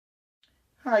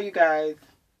Hi, you guys.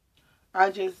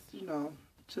 I just,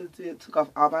 took off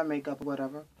all my makeup or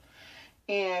whatever.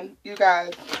 And you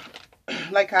guys,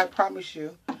 like I promised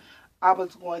you, I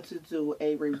was going to do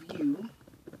a review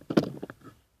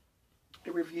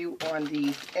on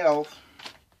these e.l.f.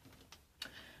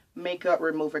 makeup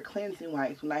remover cleansing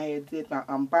wipes when I had did my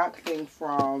unboxing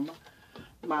from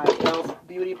my e.l.f.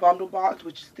 beauty bundle box,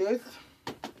 which is this.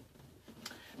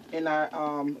 And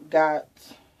I got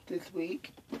this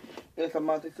week. It's a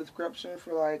monthly subscription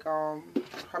for like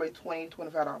probably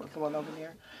 $20-$25 someone over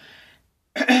there.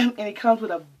 And it comes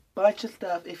with a bunch of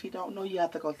stuff. If you don't know, you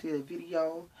have to go see the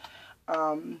video,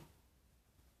 um,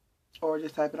 or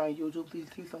just type it on YouTube. Please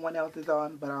see someone else's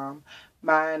on. But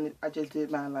mine, I just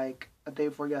did mine like a day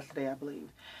before yesterday, I believe.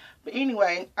 But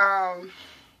anyway,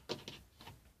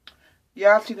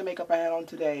 y'all see the makeup I had on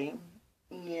today,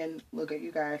 and look at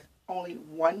you guys. Only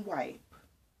one wipe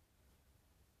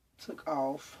took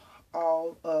off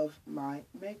all of my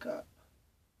makeup.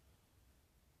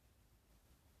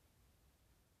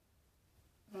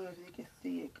 I don't know if you can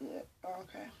see it good.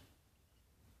 Okay.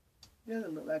 It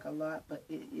doesn't look like a lot, but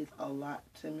it is a lot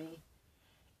to me.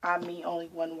 I mean, only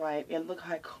one wipe. And look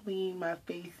how clean my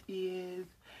face is.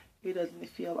 It doesn't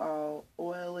feel all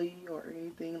oily or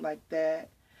anything like that.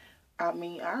 I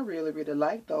mean, I really, really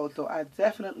like those. So I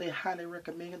definitely highly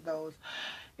recommend those.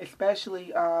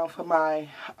 Especially for my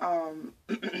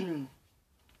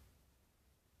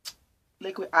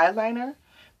liquid eyeliner.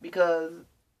 Because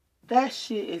that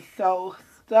shit is so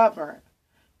stubborn.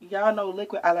 Y'all know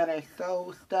liquid eyeliner is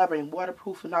so stubborn.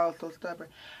 Waterproof and all so stubborn.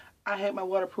 I had my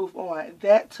waterproof on.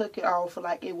 That took it off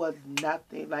like it was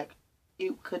nothing. Like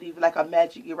it could even like a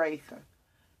magic eraser.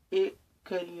 It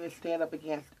couldn't even stand up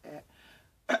against that.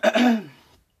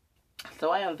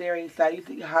 So I am very excited. You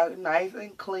see how nice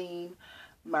and clean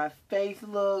my face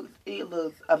looks. It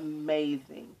looks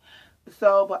amazing.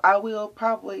 So, but I will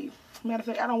probably, matter of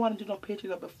fact, I don't want to do no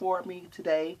pictures of before me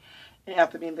today and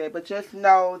after me today. But just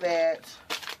know that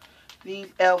these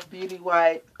e.l.f. Beauty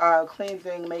Wipe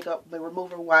cleansing makeup the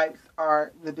remover wipes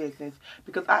are the business.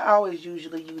 Because I always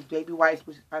usually use baby wipes,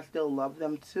 which I still love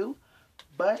them too.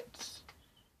 But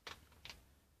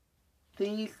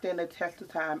these stand the test of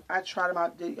time. I tried them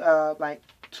out like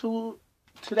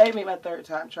today made my third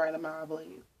time trying them out, I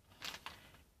believe.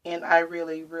 And I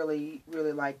really, really,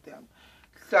 really like them.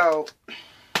 So,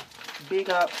 big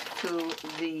up to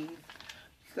these.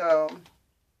 So,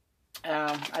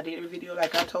 I did a video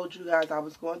like I told you guys I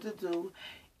was going to do.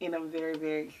 And I'm very,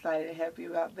 very excited and happy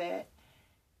about that.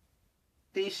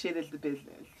 This shit is the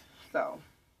business. So,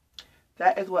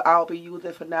 that is what I'll be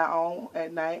using from now on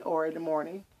at night or in the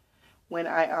morning when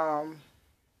I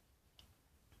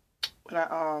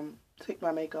take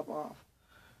my makeup off.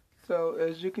 So,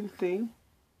 as you can see,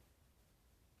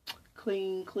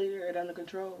 clean, clear, and under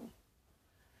control.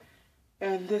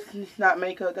 And this is not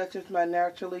makeup, that's just my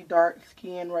naturally dark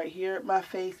skin right here. My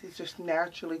face is just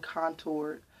naturally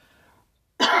contoured.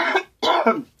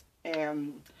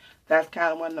 And that's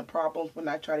kind of one of the problems when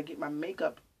I try to get my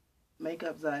makeup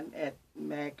done at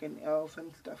MAC and e.l.f.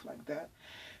 and stuff like that.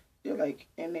 You're like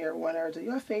in there wondering,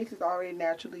 your face is already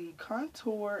naturally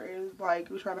contoured. It's like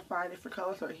you're trying to find different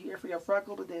colors or here for your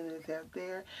freckle, but then it's out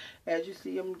there. As you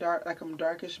see, I'm dark, like I'm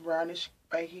darkish brownish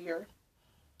right here.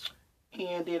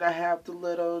 And then I have the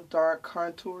little dark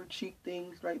contour cheek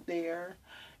things right there.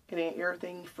 And then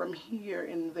everything from here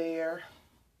and there.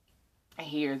 And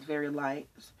here is very light.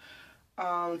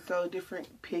 So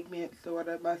different pigments sort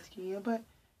of my skin. But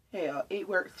hell, it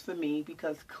works for me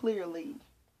because clearly,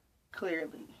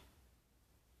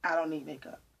 I don't need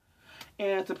makeup.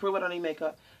 And to prove I don't need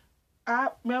makeup, I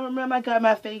remember I got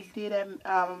my face did at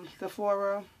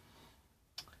Sephora.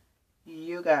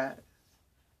 You guys.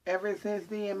 Ever since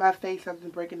then, my face has been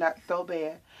breaking out so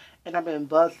bad. And I've been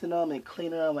busting them and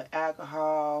cleaning them with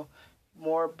alcohol.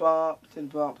 More bumps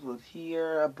and bumps was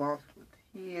here. A bump was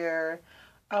here.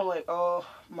 I'm like, oh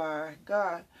my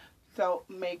God. So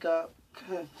makeup,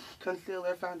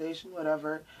 concealer, foundation,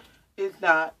 whatever. It's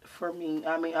not for me.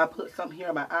 I mean, I put some here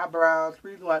on my eyebrows. The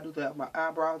reason why I do that on my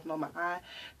eyebrows and on my eye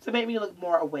to make me look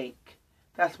more awake.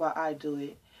 That's why I do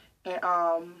it. And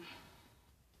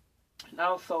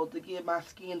also to give my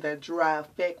skin that dry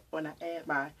effect when I add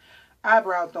my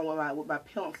eyebrows on with my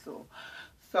pencil.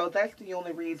 So that's the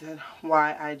only reason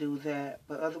why I do that.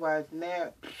 But otherwise than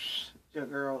that, your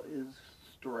girl is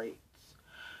straight.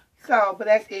 So, but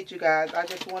that's it, you guys. I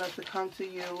just wanted to come to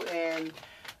you and,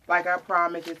 like I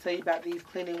promised, and tell you about these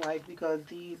cleaning wipes because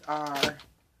these are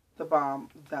the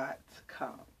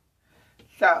bomb.com.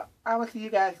 So, I will see you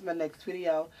guys in my next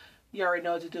video. You already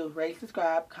know what to do. Rate,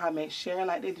 subscribe, comment, share, and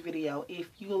like this video. If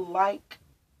you like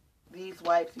these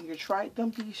wipes and you tried them,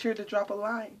 be sure to drop a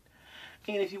line.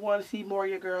 And if you want to see more of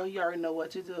your girl, you already know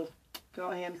what to do.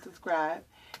 Go ahead and subscribe.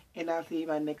 And I'll see you in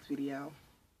my next video.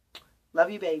 Love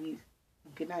you, babies.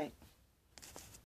 Good night.